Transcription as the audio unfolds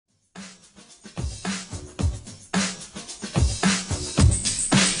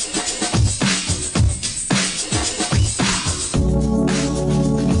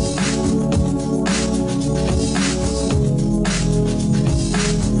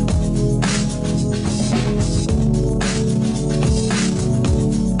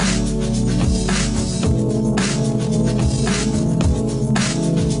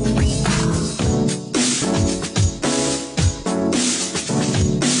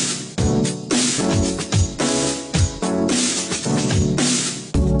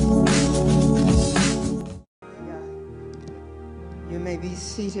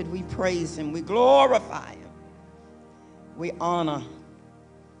seated. We praise him. We glorify him. We honor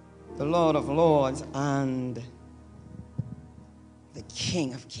the Lord of Lords and the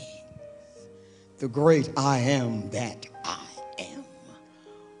King of Kings, the great I am that I am.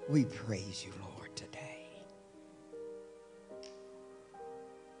 We praise you, Lord, today.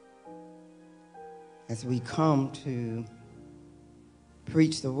 As we come to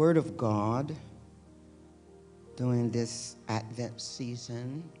preach the word of God during this Advent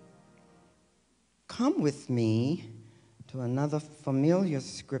season, come with me to another familiar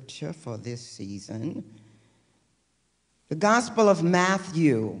scripture for this season. The Gospel of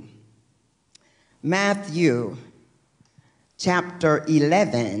Matthew. Matthew chapter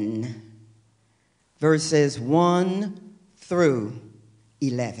 11, verses 1 through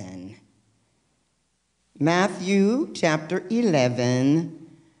 11. Matthew chapter 11,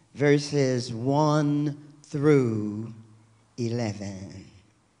 verses 1 through 11.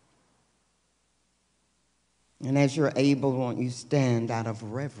 And as you're able, won't you stand out of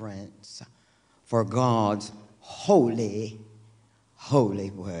reverence for God's holy, holy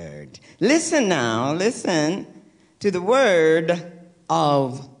word. Listen now, listen to the word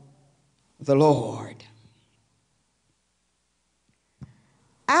of the Lord.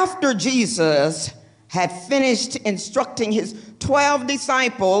 After Jesus had finished instructing his 12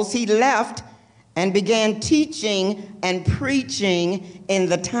 disciples, he left and began teaching and preaching in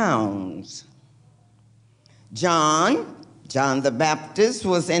the towns. John the Baptist,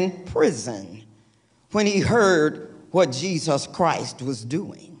 was in prison when he heard what Jesus Christ was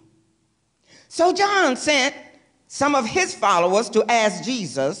doing. So John sent some of his followers to ask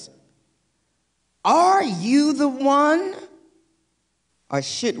Jesus, "Are you the one, or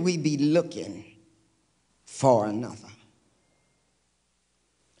should we be looking for another?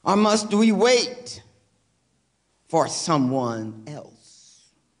 Or must we wait for someone else?"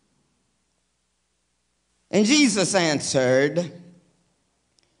 And Jesus answered,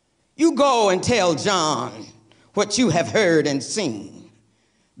 "You go and tell John what you have heard and seen.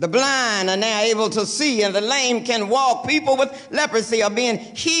 The blind are now able to see, and the lame can walk. People with leprosy are being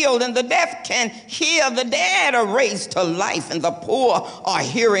healed, and the deaf can hear. The dead are raised to life, and the poor are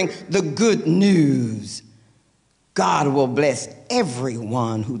hearing the good news. God will bless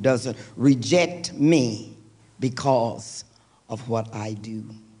everyone who doesn't reject me because of what I do."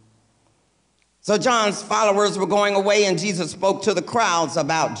 So John's followers were going away, and Jesus spoke to the crowds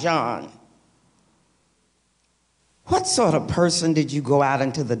about John. "What sort of person did you go out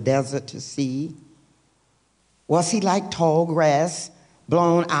into the desert to see? Was he like tall grass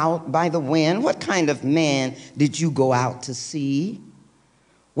blown out by the wind? What kind of man did you go out to see?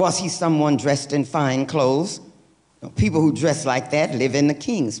 Was he someone dressed in fine clothes? People who dress like that live in the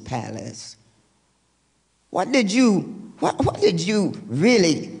king's palace. What did you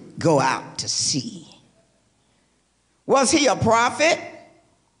really go out to see? Was he a prophet?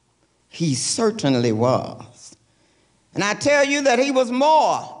 He certainly was. And I tell you that he was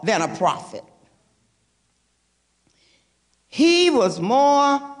more than a prophet. He was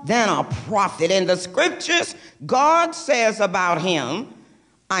more than a prophet. In the scriptures, God says about him,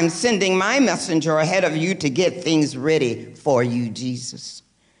 "I'm sending my messenger ahead of you to get things ready for you, Jesus."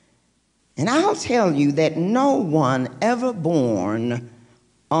 And I'll tell you that no one ever born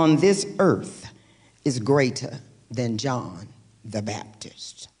on this earth is greater than John the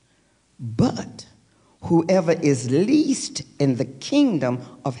Baptist. But whoever is least in the kingdom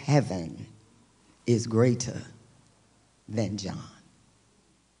of heaven is greater than John.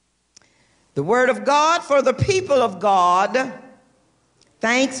 The word of God for the people of God.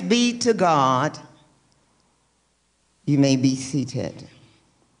 Thanks be to God. You may be seated.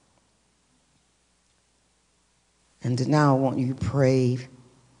 And now I want you to pray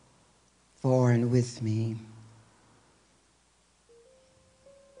for and with me.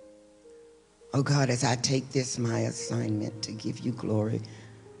 Oh God, as I take this, my assignment to give you glory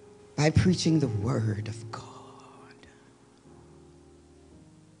by preaching the word of God,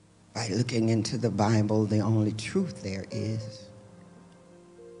 by looking into the Bible, the only truth there is.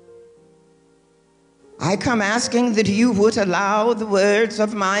 I come asking that you would allow the words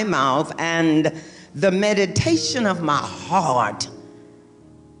of my mouth and the meditation of my heart,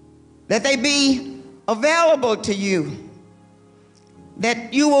 that they be available to you,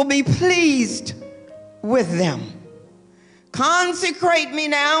 that you will be pleased with them. Consecrate me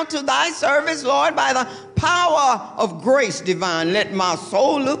now to thy service, Lord, by the power of grace divine. Let my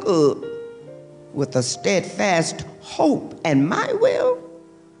soul look up with a steadfast hope, and my will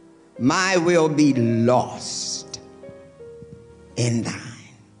be lost in thine.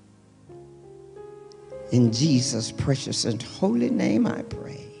 In Jesus' precious and holy name I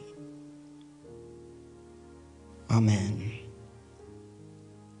pray. Amen.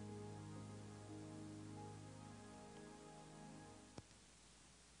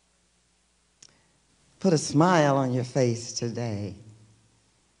 Put a smile on your face today.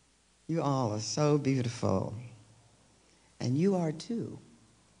 You all are so beautiful. And you are too.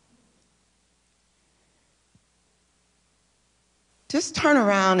 Just turn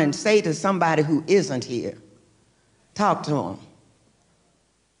around and say to somebody who isn't here, talk to them.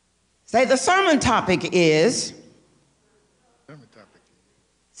 Say the sermon topic is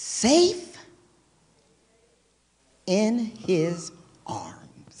safe in his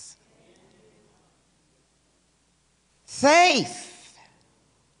arms. Safe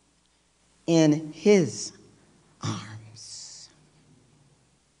in his arms.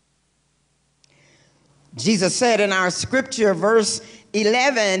 Jesus said in our scripture, verse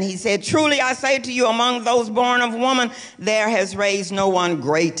 11, he said, truly I say to you, among those born of woman, there has raised no one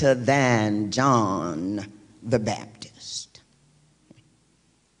greater than John the Baptist.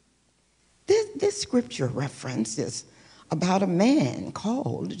 This scripture reference is about a man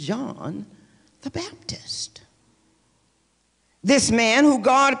called John the Baptist. This man who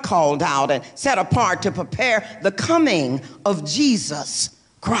God called out and set apart to prepare the coming of Jesus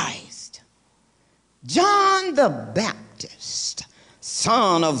Christ. John the Baptist,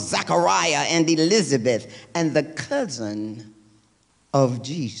 son of Zechariah and Elizabeth, and the cousin of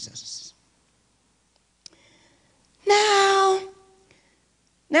Jesus. Now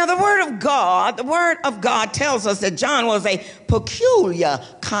the word of God tells us that John was a peculiar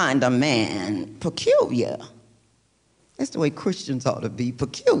kind of man. Peculiar. That's the way Christians ought to be,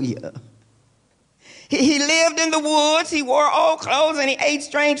 peculiar. He lived in the woods, he wore old clothes, and he ate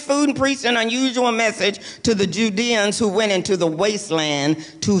strange food and preached an unusual message to the Judeans who went into the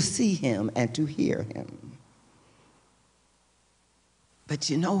wasteland to see him and to hear him. But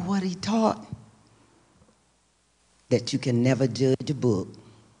you know what he taught? That you can never judge a book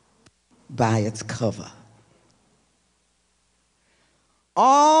by its cover.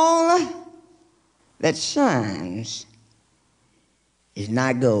 All that shines is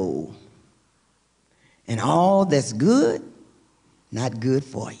not gold. And all that's good, not good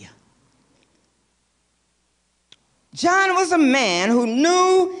for you. John was a man who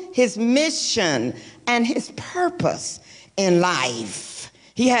knew his mission and his purpose in life.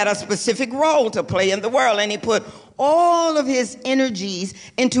 He had a specific role to play in the world, and he put all of his energies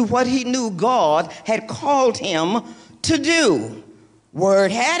into what he knew God had called him to do.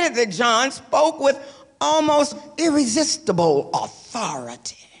 Word had it that John spoke with almost irresistible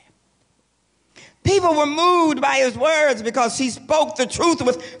authority. People were moved by his words because he spoke the truth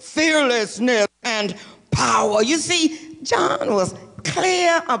with fearlessness and power. You see, John was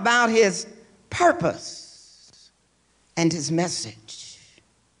clear about his purpose and his message.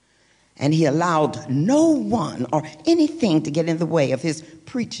 And he allowed no one or anything to get in the way of his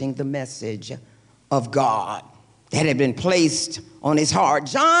preaching the message of God that had been placed on his heart.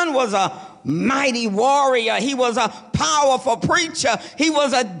 John was a mighty warrior. He was a powerful preacher. He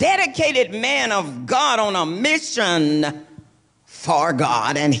was a dedicated man of God on a mission for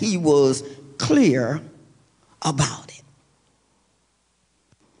God, and he was clear about it.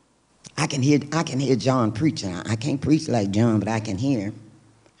 I can hear John preaching. I can't preach like John, but I can hear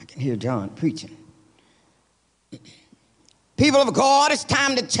John preaching. People of God, it's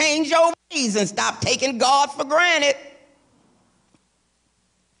time to change your ways and stop taking God for granted.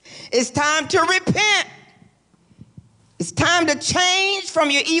 It's time to repent. It's time to change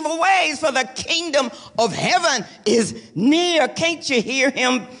from your evil ways, for the kingdom of heaven is near. Can't you hear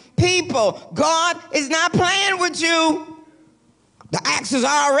him, people? God is not playing with you. The axes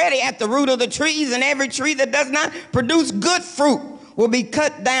are already at the root of the trees, and every tree that does not produce good fruit will be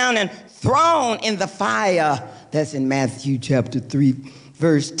cut down and thrown in the fire. That's in Matthew chapter 3,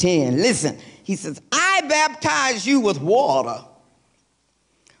 verse 10. Listen, he says, I baptize you with water,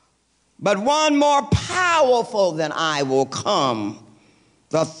 but one more powerful than I will come,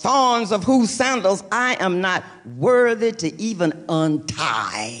 the thorns of whose sandals I am not worthy to even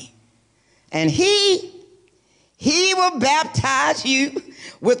untie. And he will baptize you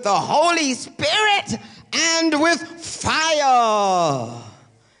with the Holy Spirit and with fire.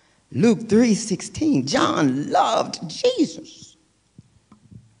 Luke 3:16. John loved Jesus,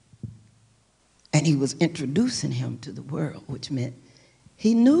 and he was introducing him to the world, which meant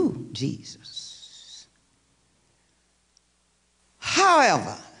he knew Jesus.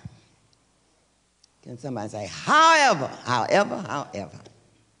 However, can somebody say, however,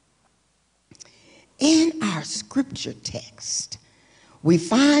 in our scripture text, we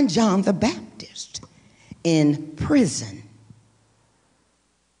find John the Baptist in prison.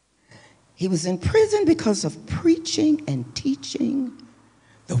 He was in prison because of preaching and teaching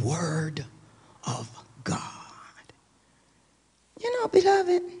the word of God. You know,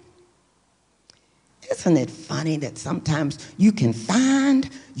 beloved, isn't it funny that sometimes you can find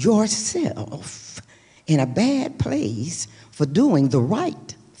yourself in a bad place for doing the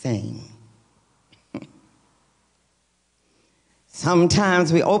right thing?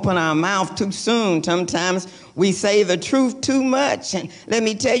 Sometimes we open our mouth too soon. Sometimes we say the truth too much. And let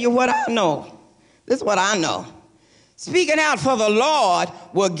me tell you what I know. This is what I know. Speaking out for the Lord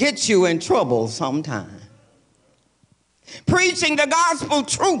will get you in trouble sometime. Preaching the gospel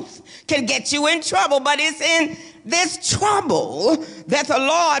truth can get you in trouble, but it's in this trouble that the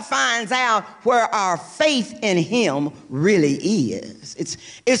Lord finds out where our faith in him really is.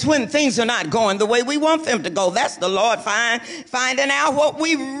 It's when things are not going the way we want them to go. That's the Lord finding out what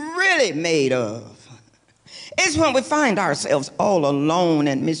we really made of. It's when we find ourselves all alone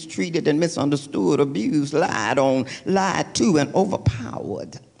and mistreated and misunderstood, abused, lied on, lied to, and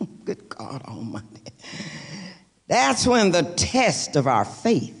overpowered. Good God Almighty. That's when the test of our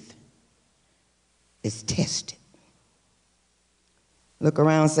faith is tested. Look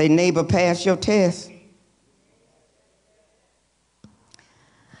around and say, neighbor, pass your test.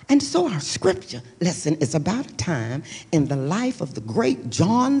 And so our scripture lesson is about a time in the life of the great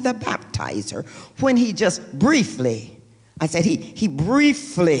John the Baptizer when he just briefly, I said he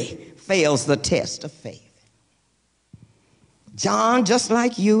briefly fails the test of faith. John, just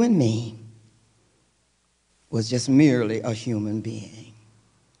like you and me, was just merely a human being.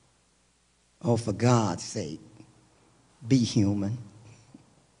 Oh, for God's sake, be human.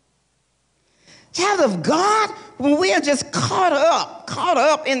 Child of God, when we are just caught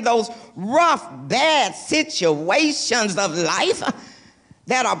up in those rough, bad situations of life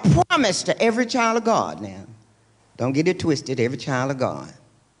that are promised to every child of God now. Don't get it twisted, every child of God.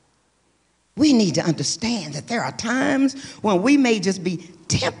 We need to understand that there are times when we may just be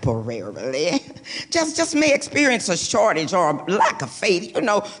temporarily, just may experience a shortage or a lack of faith. You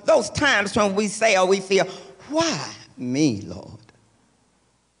know, those times when we say or we feel, why me, Lord?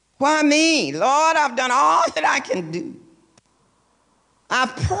 Why me? Lord, I've done all that I can do.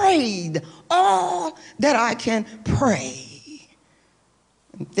 I've prayed all that I can pray.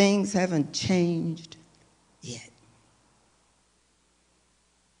 And things haven't changed yet.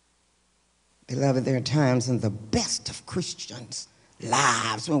 Beloved, there are times in the best of Christians'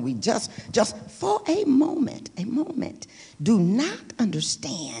 lives when we just for a moment, do not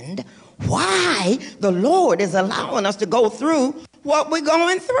understand why the Lord is allowing us to go through what we're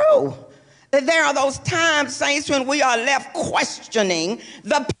going through. There are those times, saints, when we are left questioning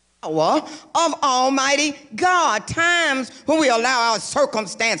the power of Almighty God. Times when we allow our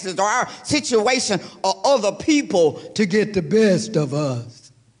circumstances or our situation or other people to get the best of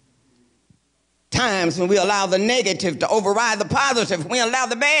us. Times when we allow the negative to override the positive. When we allow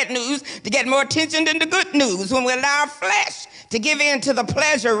the bad news to get more attention than the good news. When we allow our flesh to give in to the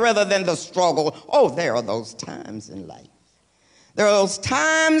pleasure rather than the struggle. Oh, there are those times in life. There are those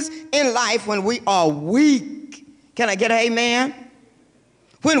times in life when we are weak. Can I get an amen?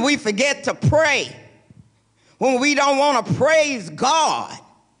 When we forget to pray. When we don't want to praise God.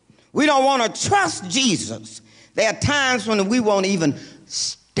 We don't want to trust Jesus. There are times when we won't even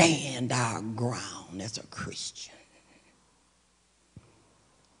stand our ground as a Christian.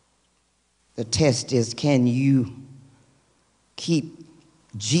 The test is, can you keep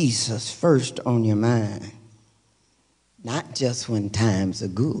Jesus first on your mind? Not just when times are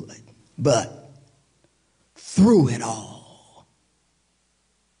good, but through it all.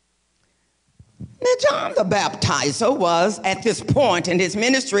 Now, John the Baptizer was at this point in his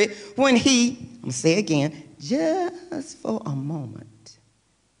ministry when he, I'm going to say again, just for a moment,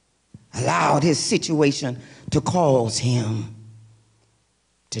 allowed his situation to cause him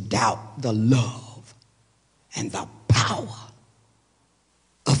to doubt the love and the power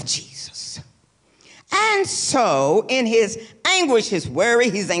of Jesus. And so, in his anguish, his worry,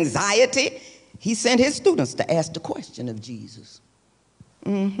 his anxiety, he sent his students to ask the question of Jesus.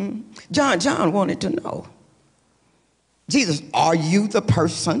 John wanted to know, Jesus, are you the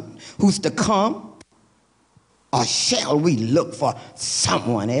person who's to come? Or shall we look for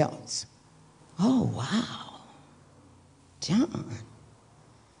someone else? Oh, wow. John.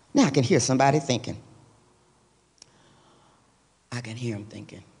 Now I can hear somebody thinking. I can hear them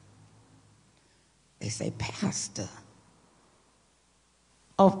thinking. They say, Pastor,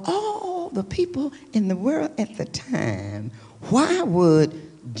 of all the people in the world at the time, why would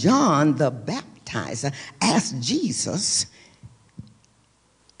John the Baptizer ask Jesus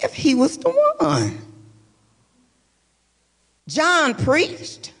if he was the one? John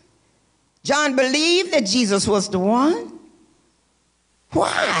preached. John believed that Jesus was the one.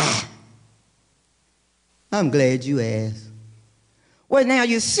 Why? I'm glad you asked. Well, now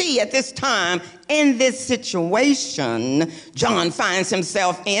you see, at this time, in this situation John finds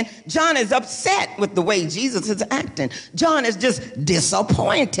himself in, John is upset with the way Jesus is acting. John is just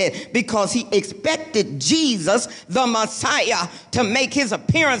disappointed because he expected Jesus, the Messiah, to make his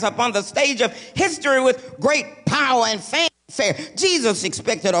appearance upon the stage of history with great power and fanfare. Jesus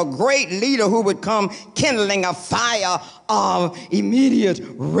expected a great leader who would come kindling a fire of immediate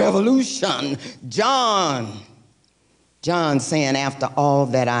revolution. John saying, after all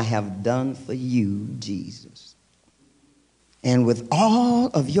that I have done for you, Jesus, and with all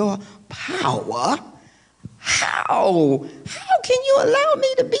of your power, how can you allow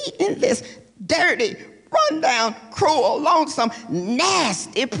me to be in this dirty, rundown, cruel, lonesome,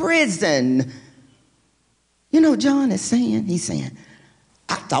 nasty prison? You know, John is saying, he's saying,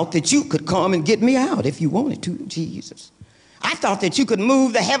 I thought that you could come and get me out if you wanted to, Jesus. I thought that you could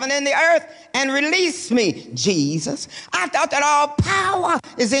move the heaven and the earth and release me, Jesus. I thought that all power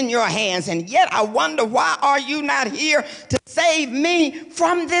is in your hands, and yet I wonder, why are you not here to save me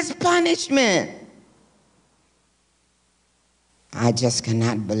from this punishment? I just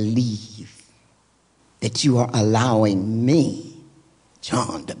cannot believe that you are allowing me,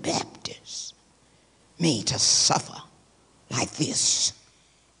 John the Baptist, me to suffer like this.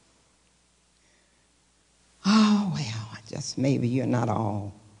 Oh, well. Just maybe you're not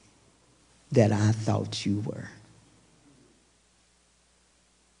all that I thought you were.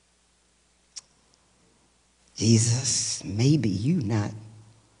 Jesus, maybe you not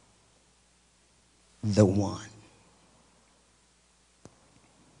the one.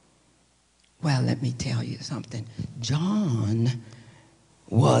 Well, let me tell you something. John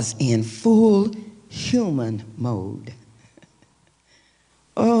was in full human mode.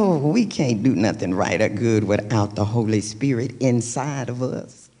 Oh, we can't do nothing right or good without the Holy Spirit inside of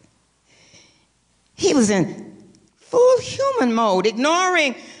us. He was in full human mode,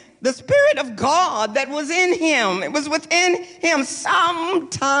 ignoring the Spirit of God that was in him. It was within him.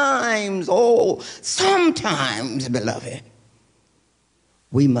 Sometimes, beloved,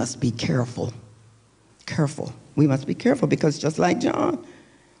 we must be careful. We must be careful, because just like John,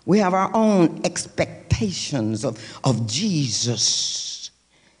 we have our own expectations of Jesus.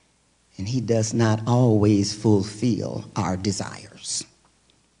 And he does not always fulfill our desires.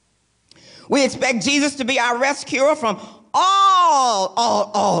 We expect Jesus to be our rescuer from all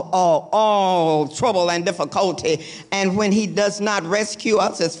trouble and difficulty. And when he does not rescue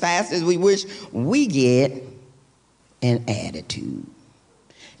us as fast as we wish, we get an attitude.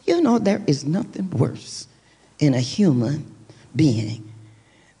 You know, there is nothing worse in a human being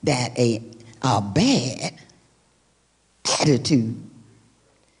than a bad attitude.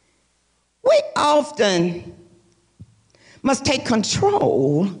 We often must take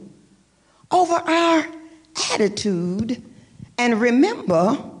control over our attitude and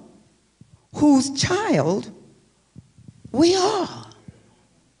remember whose child we are.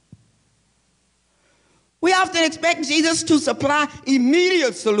 We often expect Jesus to supply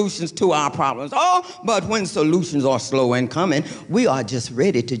immediate solutions to our problems. But when solutions are slow in coming, we are just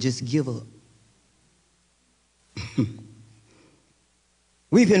ready to just give up.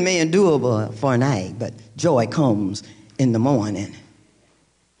 Weeping may endure for a night, but joy comes in the morning.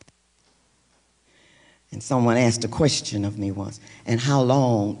 And someone asked a question of me once, and how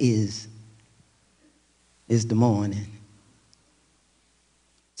long is the morning?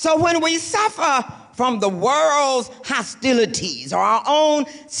 So when we suffer from the world's hostilities or our own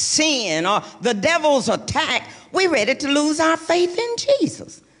sin or the devil's attack, we're ready to lose our faith in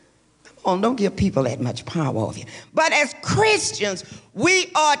Jesus. Come on, don't give people that much power over you. But as Christians,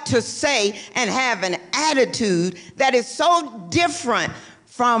 we ought to say and have an attitude that is so different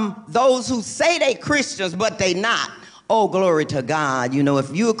from those who say they Christians, but they not. Oh, glory to God. You know, if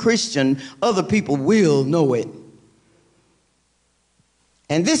you're a Christian, other people will know it.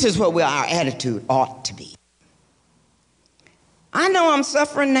 And this is what our attitude ought to be. I know I'm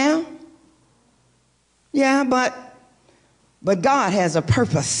suffering now. Yeah, but God has a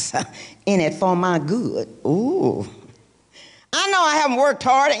purpose in it for my good. Ooh. I know I haven't worked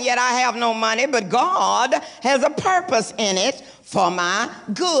hard and yet I have no money, but God has a purpose in it for my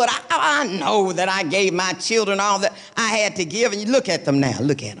good. I know that I gave my children all that I had to give, and you look at them now,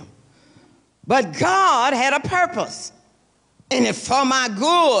 look at them. But God had a purpose in it for my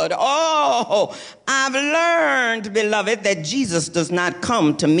good. Oh, I've learned, beloved, that Jesus does not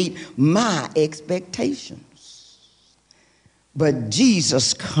come to meet my expectations, but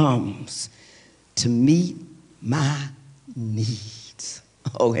Jesus comes to meet my needs.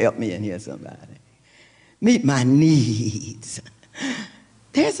 Oh, help me in here, somebody. Meet my needs.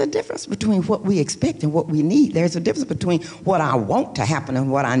 There's a difference between what we expect and what we need. There's a difference between what I want to happen and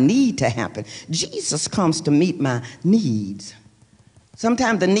what I need to happen. Jesus comes to meet my needs.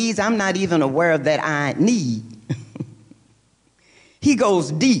 Sometimes the needs I'm not even aware that I need. He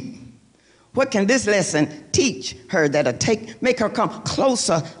goes deep. What can this lesson teach her that'll make her come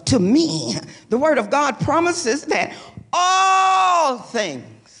closer to me? The Word of God promises that all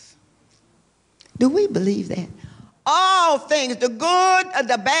things. Do we believe that? All things, the good,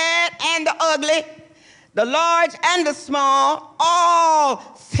 the bad, and the ugly, the large and the small, all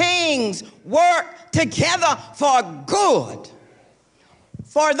things work together for good.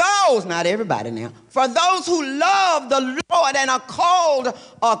 For those, not everybody now, for those who love the Lord and are called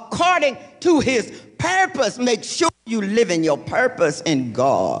according to his purpose. Make sure you live in your purpose in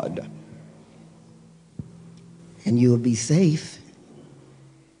God. And you'll be safe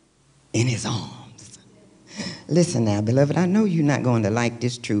in his arms. Listen now, beloved, I know you're not going to like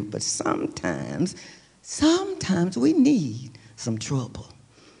this truth, but sometimes we need some trouble.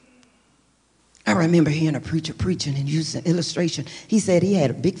 I remember hearing a preacher preaching and using an illustration. He said he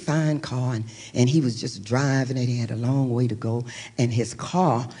had a big fine car and he was just driving it. He had a long way to go, and his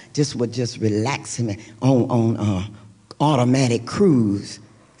car would relax him on automatic cruise.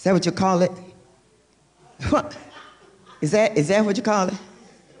 Is that what you call it? What? Is that what you call it?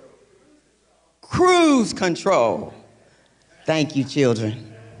 Cruise control. Thank you,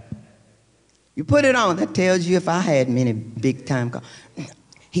 children. You put it on. That tells you if I had many big time cars.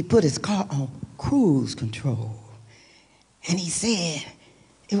 He put his car on cruise control. And he said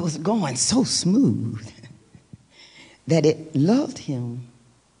it was going so smooth that it lulled him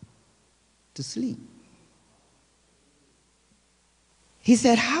to sleep. He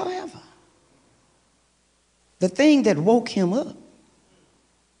said, however, the thing that woke him up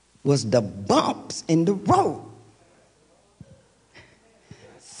was the bumps in the road.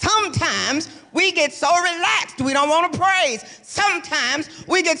 Sometimes we get so relaxed we don't want to praise. Sometimes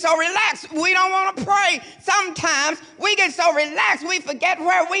we get so relaxed we don't want to pray. Sometimes we get so relaxed we forget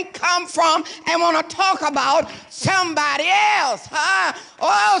where we come from and want to talk about somebody else.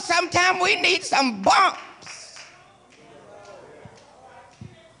 Oh, sometimes we need some bumps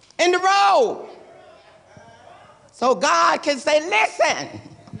in the road so God can say, listen,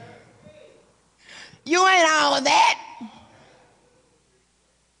 you ain't all of that.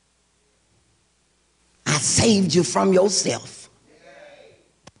 I saved you from yourself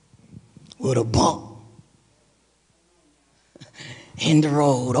with a bump in the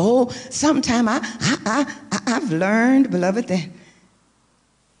road. Oh, sometime I've learned, beloved, that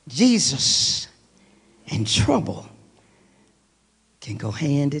Jesus and trouble can go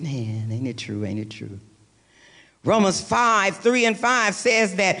hand in hand. Ain't it true? Ain't it true? Romans 5:3-5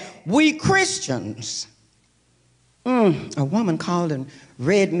 says that we Christians, a woman called and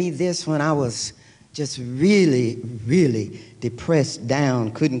read me this when I was just really, really depressed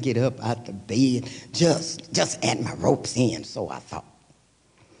down, couldn't get up out the bed, just at my rope's end, so I thought.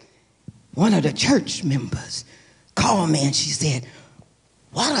 One of the church members called me and she said,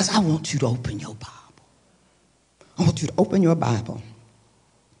 Wallace, I want you to open your Bible. I want you to open your Bible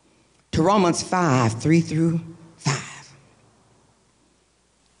to Romans 5:3-5.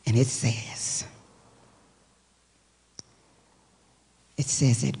 And it says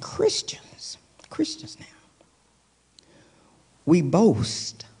that Christians now, we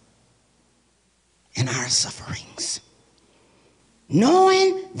boast in our sufferings,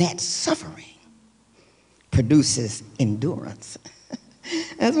 knowing that suffering produces endurance.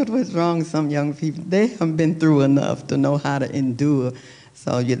 That's what was wrong with some young people. They haven't been through enough to know how to endure,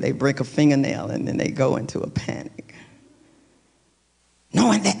 so they break a fingernail and then they go into a panic.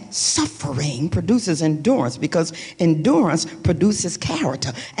 Knowing that suffering produces endurance, because endurance produces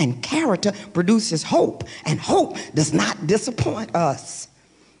character, and character produces hope, and hope does not disappoint us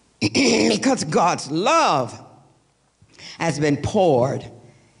because God's love has been poured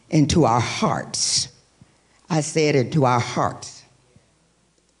into our hearts. I said into our hearts.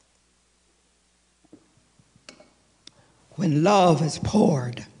 When love is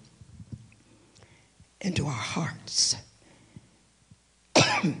poured into our hearts,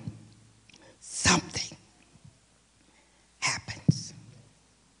 something happens.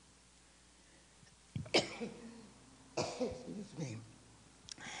 Excuse me.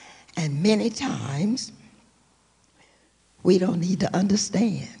 And many times we don't need to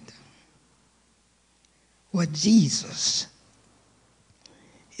understand what Jesus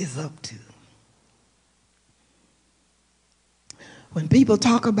is up to. When people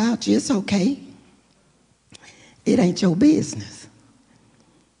talk about you, it's okay. It ain't your business.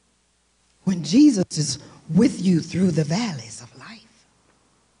 When Jesus is with you through the valleys of life,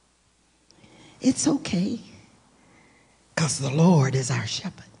 it's okay, because the Lord is our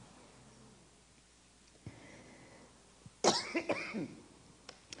shepherd.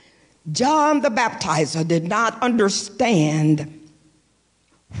 John the Baptizer did not understand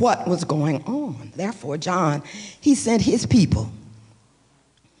what was going on. Therefore, John, he sent his people.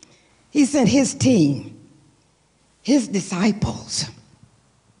 He sent his team, his disciples.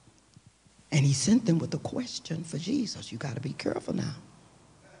 And he sent them with a question for Jesus. You got to be careful now.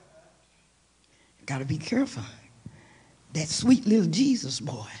 You got to be careful. That sweet little Jesus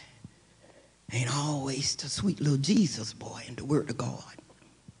boy ain't always the sweet little Jesus boy in the Word of God.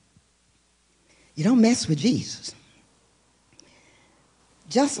 You don't mess with Jesus.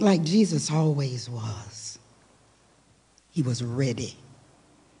 Just like Jesus always was, he was ready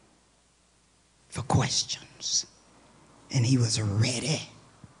for questions. And he was ready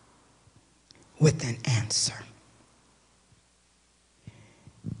with an answer.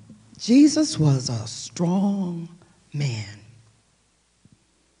 Jesus was a strong man.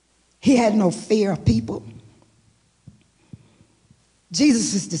 He had no fear of people.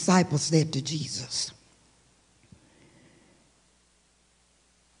 Jesus' disciples said to Jesus,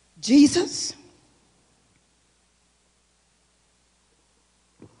 Jesus,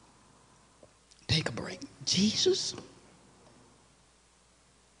 take a break. Jesus,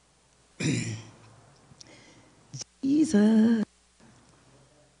 Jesus.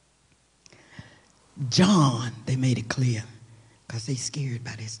 John, they made it clear because they scared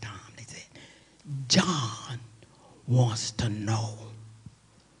by this time. They said, John wants to know.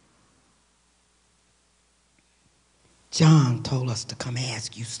 John told us to come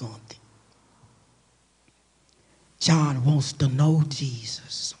ask you something. John wants to know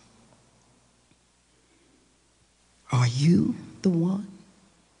Jesus. Are you the one?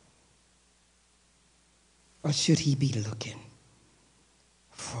 Or should he be looking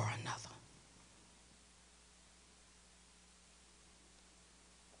for another?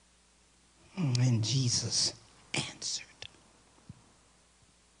 And Jesus answered.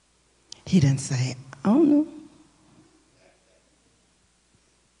 He didn't say, I don't know.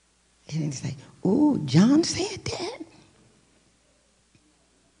 He didn't say, oh, John said that.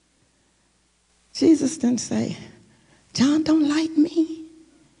 Jesus didn't say, John don't like me.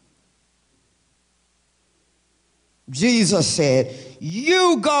 Jesus said,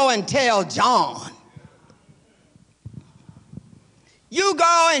 you go and tell John. You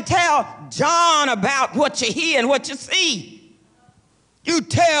go and tell John about what you hear and what you see. You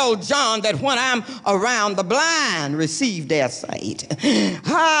tell John that when I'm around, the blind receive their sight.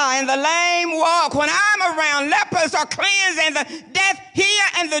 And the lame walk. When I'm around, lepers are cleansed, and the deaf hear,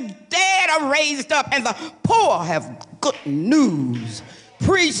 and the dead are raised up, and the poor have good news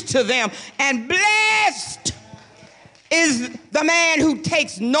preached to them. And blessed is the man who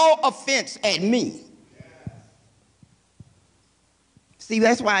takes no offense at me. See,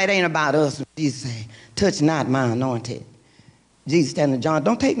 that's why it ain't about us. Jesus said, touch not my anointed. Jesus telling John,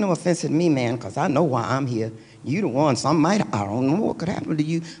 don't take no offense at me, man, because I know why I'm here. You the one. I don't know what could happen to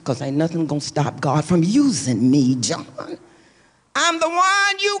you, because ain't nothing going to stop God from using me, John. I'm the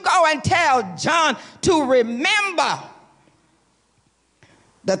one. You go and tell John to remember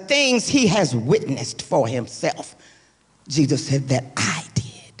the things he has witnessed for himself. Jesus said that I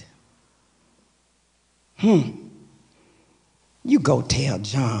did. You go tell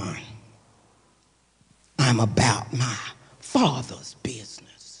John I'm about my Father's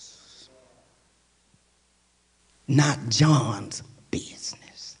business, not John's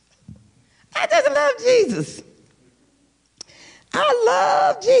business. I just love Jesus. I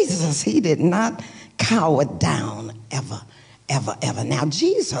love Jesus. He did not cower down ever, ever, ever. Now,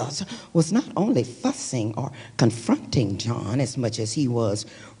 Jesus was not only fussing or confronting John as much as he was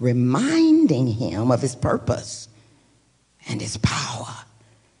reminding him of his purpose and his power.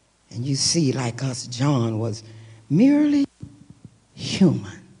 And you see, like us, John was merely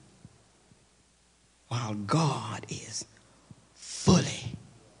human, while God is fully,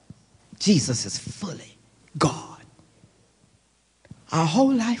 Jesus is fully God. Our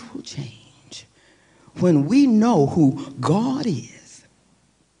whole life will change when we know who God is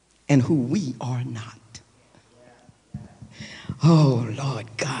and who we are not. Oh, Lord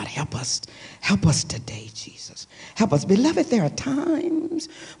God, help us today, Jesus. Help us. Beloved, there are times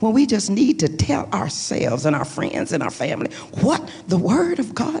when we just need to tell ourselves and our friends and our family what the Word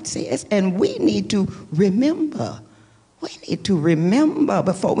of God says, and we need to remember. We need to remember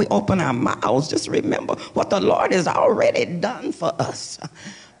before we open our mouths. Just remember what the Lord has already done for us.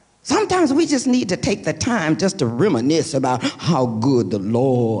 Sometimes we just need to take the time just to reminisce about how good the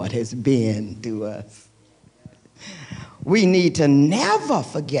Lord has been to us. We need to never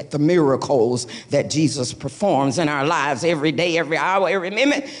forget the miracles that Jesus performs in our lives every day, every hour, every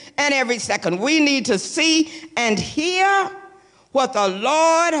minute, and every second. We need to see and hear what the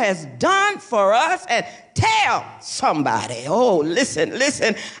Lord has done for us and tell somebody, oh,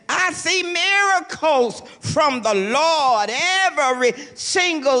 listen, I see miracles from the Lord every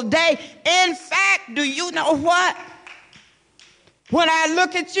single day. In fact, do you know what? When I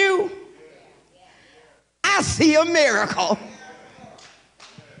look at you, I see a miracle.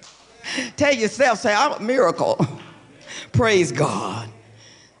 Tell yourself, say, I'm a miracle. Praise God.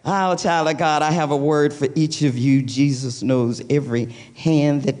 Oh, child of God, I have a word for each of you. Jesus knows every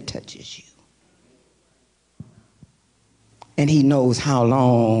hand that touches you. And he knows how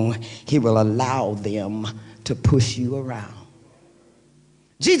long he will allow them to push you around.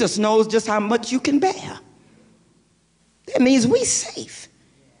 Jesus knows just how much you can bear. That means we're safe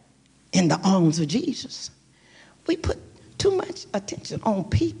in the arms of Jesus. We put too much attention on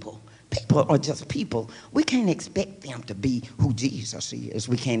people. People are just people. We can't expect them to be who Jesus is.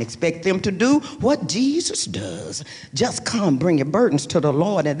 We can't expect them to do what Jesus does. Just come, bring your burdens to the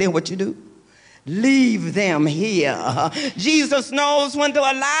Lord, and then what you do? Leave them here. Jesus knows when to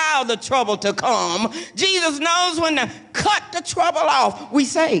allow the trouble to come. Jesus knows when to cut the trouble off. We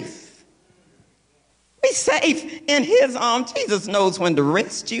safe. Be safe in his arms. Jesus knows when to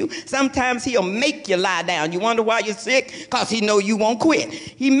rest you. Sometimes he'll make you lie down. You wonder why you're sick? Because he knows you won't quit.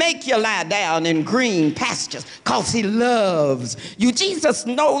 He make you lie down in green pastures because he loves you. Jesus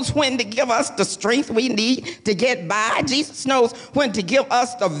knows when to give us the strength we need to get by. Jesus knows when to give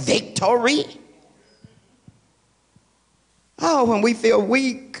us the victory. Oh, when we feel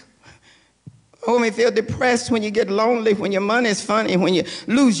weak. Oh, when you feel depressed, when you get lonely, when your money is funny, when you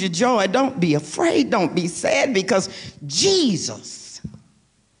lose your joy, don't be afraid, don't be sad, because Jesus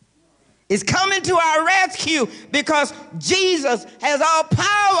is coming to our rescue, because Jesus has all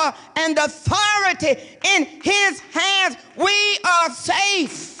power and authority in his hands. We are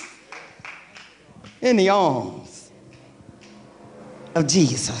safe in the arms of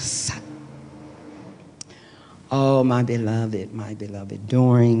Jesus. Oh, my beloved,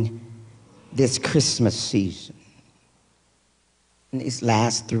 during this Christmas season, in these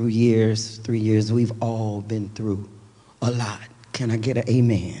last 3 years, we've all been through a lot. Can I get an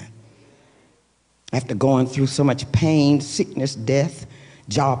amen? After going through so much pain, sickness, death,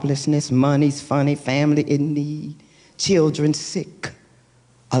 joblessness, money's funny, family in need, children sick,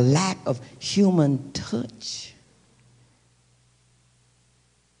 a lack of human touch.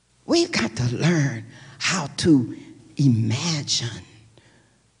 We've got to learn how to imagine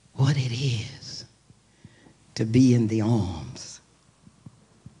what it is to be in the arms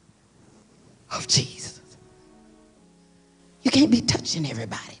of Jesus. You can't be touching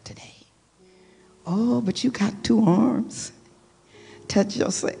everybody today. Oh, but you got 2 arms. Touch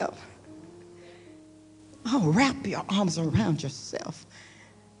yourself. Oh, wrap your arms around yourself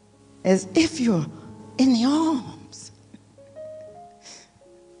as if you're in the arms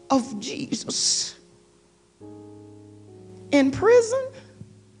of Jesus. In prison,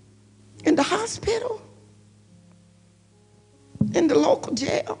 in the hospital, in the local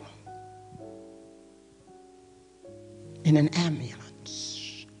jail, in an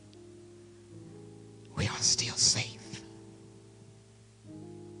ambulance, we are still safe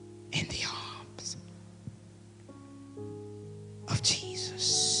in the arms of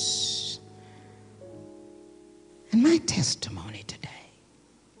Jesus. And my testimony today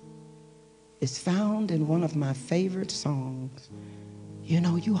is found in one of my favorite songs. You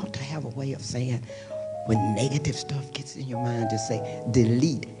know, you ought to have a way of saying, when negative stuff gets in your mind, just say,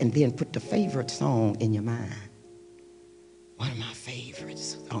 delete, and then put the favorite song in your mind. One of my favorite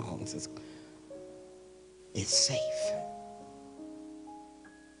songs is Safe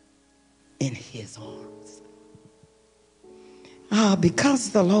in his arms.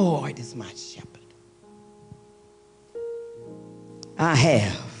 Because the Lord is my shepherd, I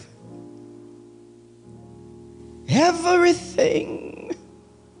have everything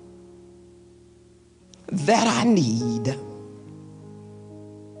that I need.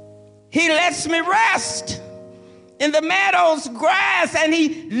 He lets me rest in the meadow's grass, and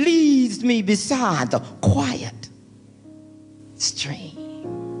he leads me beside the quiet stream.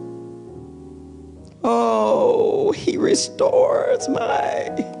 Oh, he restores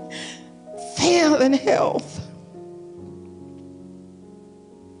my failing health,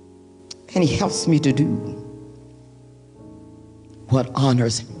 and he helps me to do what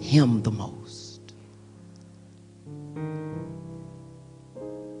honors him the most.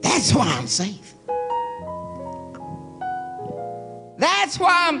 That's why I'm safe. That's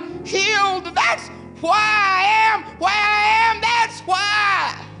why I'm healed. That's why I am where I am. That's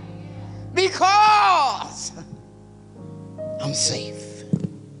why. Because I'm safe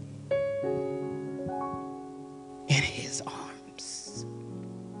in his arms.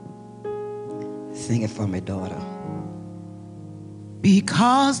 Sing it for me, daughter.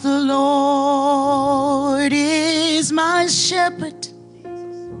 Because the Lord is my shepherd,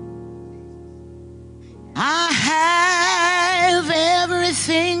 I have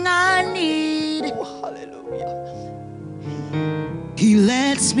everything I need. Oh, hallelujah. He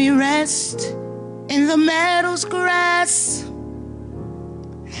lets me rest in the meadow's grass,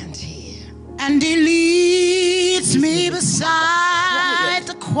 and he leads me beside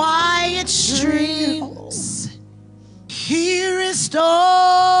the quiet streams. He restores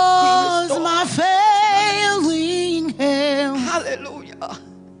my failing health. Hallelujah.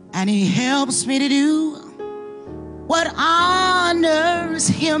 And he helps me to do what honors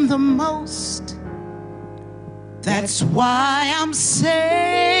him the most. That's why I'm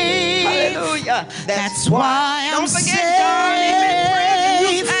safe. Hallelujah. That's why I'm safe. Don't forget, John, he's been in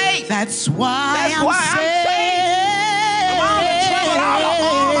prison. You safe. That's why I'm safe. All the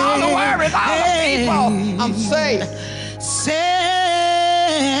trouble, all the worries, all the people. I'm safe.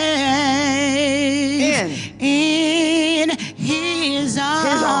 Safe in his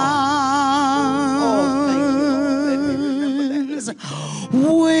arms.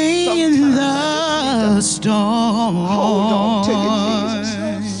 When the storm. Hold on to you,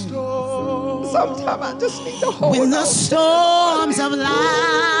 Jesus. Sometimes I just need to hold on. When the storms of life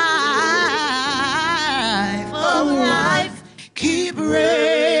keep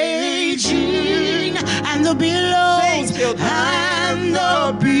raging, and the billows, and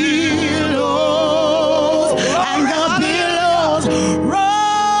the billows, and the billows roll.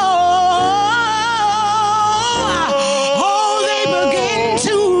 Oh, they begin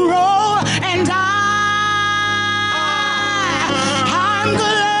to roll, and I'm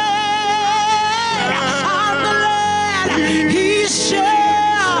glad he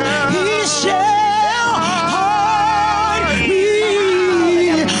shall hold me.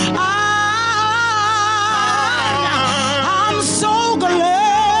 I'm so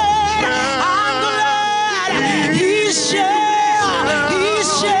glad, I'm glad he shall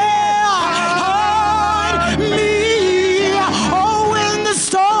hold me. Oh, when the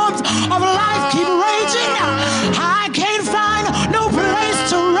storms of life keep raging, I can't find no place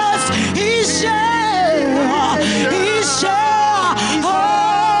to rest. He shall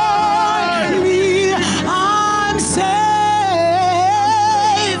hold me. I'm safe.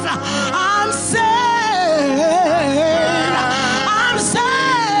 I'm safe. I'm safe.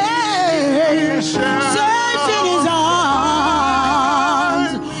 Safe in his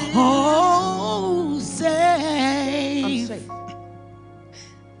arms. Oh, safe. I'm safe.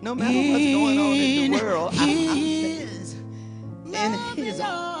 No matter what's going on in the world, I'm safe. In his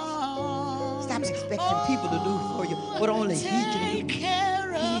arms. Stop expecting people to do for you what only he can do. Take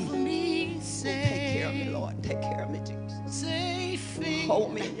care of me, Take care of me, Lord. Take care of me, Jesus. safe in,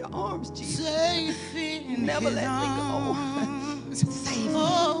 Hold me in your arms, Jesus. safe in Never his let me go. arms. Save me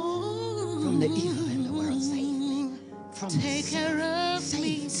from the evil in the world. Save me from Take care of Save me,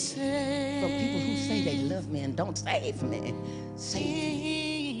 me safe from people who say they love me and don't save me. Save me.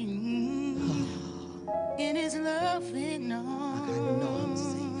 in his loving arms. I know I'm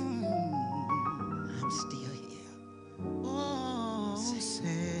safe. I'm still here. Oh, safe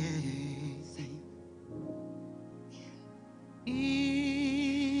Safe.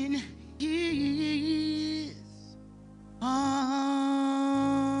 in his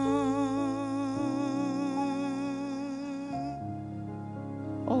arms.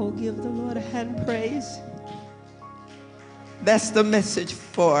 Oh, give the Lord a hand praise. That's the message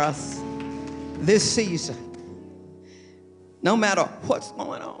for us this season. No matter what's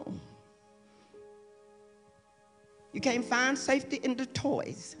going on. You can't find safety in the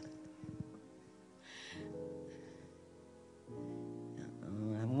toys.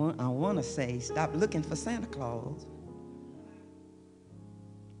 I want to say stop looking for Santa Claus.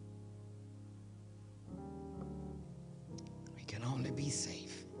 We can only be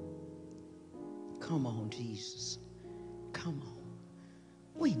safe. Come on, Jesus. Come on.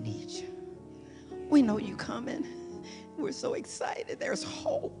 We need you. We know you coming. We're so excited. There's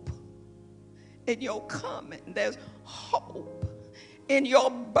hope in your coming. There's hope in your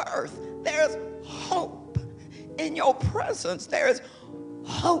birth. There's hope in your presence. There's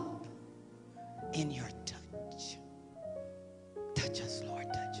hope in your touch. Touch us, Lord.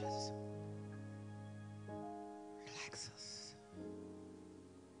 Touch us. Relax us.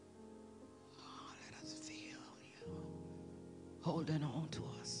 holding on to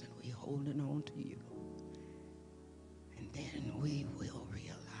us, and we holding on to you. And then we will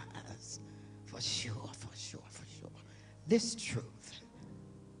realize for sure, this truth,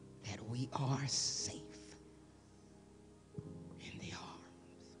 that we are safe in the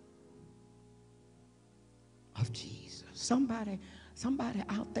arms of Jesus. Somebody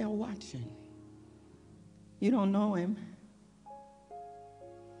out there watching, you don't know him.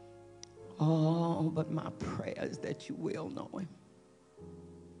 Oh, but my prayer is that you will know him.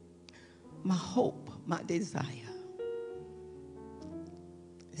 My hope, my desire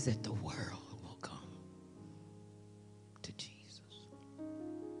is that the world will come to Jesus.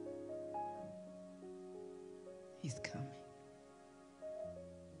 He's coming.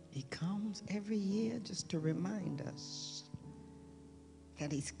 He comes every year just to remind us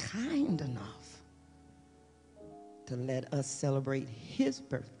that he's kind enough to let us celebrate his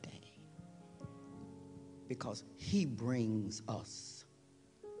birthday, because he brings us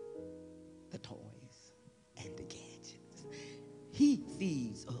the toys and the gadgets. He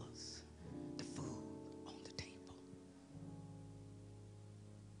feeds us the food on the table.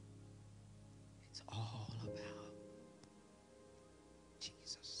 It's all about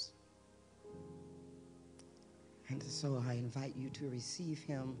Jesus. And so I invite you to receive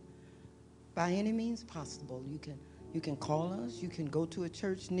him by any means possible. You can call us, you can go to a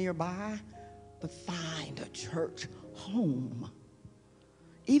church nearby, but find a church home.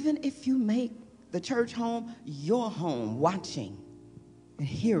 Even if you make the church home your home, watching and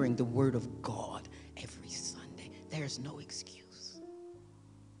hearing the word of God every Sunday, there's no excuse.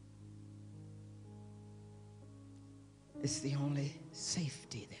 It's the only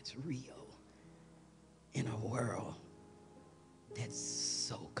safety that's real in a world that's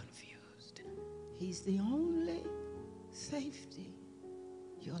so confused. He's the only safety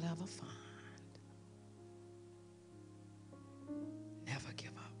you'll ever find. Never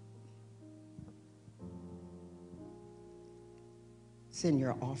give up. Send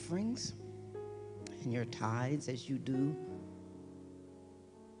your offerings and your tithes as you do.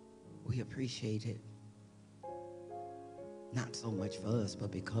 We appreciate it. Not so much for us,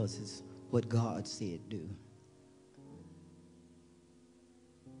 but because it's what God said do.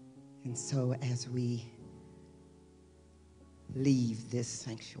 And so as we leave this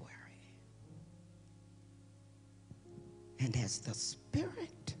sanctuary, and as the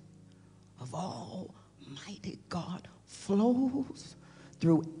Spirit of Almighty God flows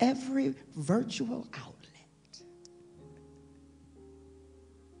through every virtual outlet,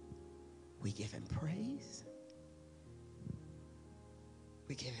 we give him praise,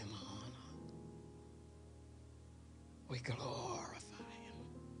 we give him honor, we glorify him.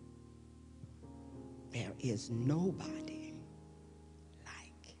 There is nobody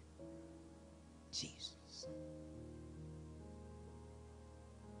like Jesus.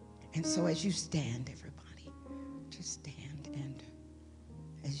 And so as you stand, everybody, just stand, and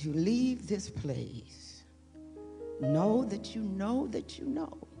as you leave this place, know that you know that you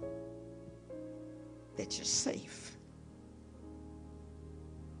know that you're safe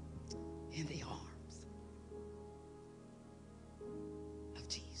in the arms of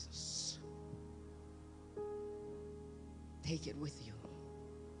Jesus. Take it with you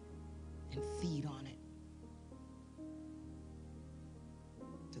and feed on it.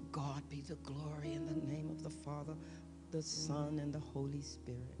 To God be the glory in the name of the Father, the Son, and the Holy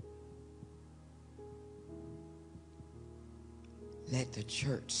Spirit. Let the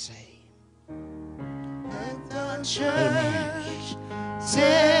church say, Let the church amen.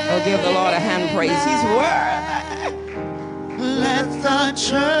 say, Oh, give the Lord a hand praise. He's worthy. Let the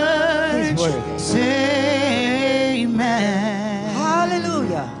church He's worthy. say amen.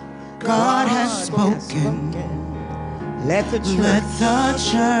 Hallelujah. God has spoken. Let the church, Let the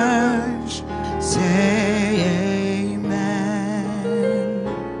church say amen.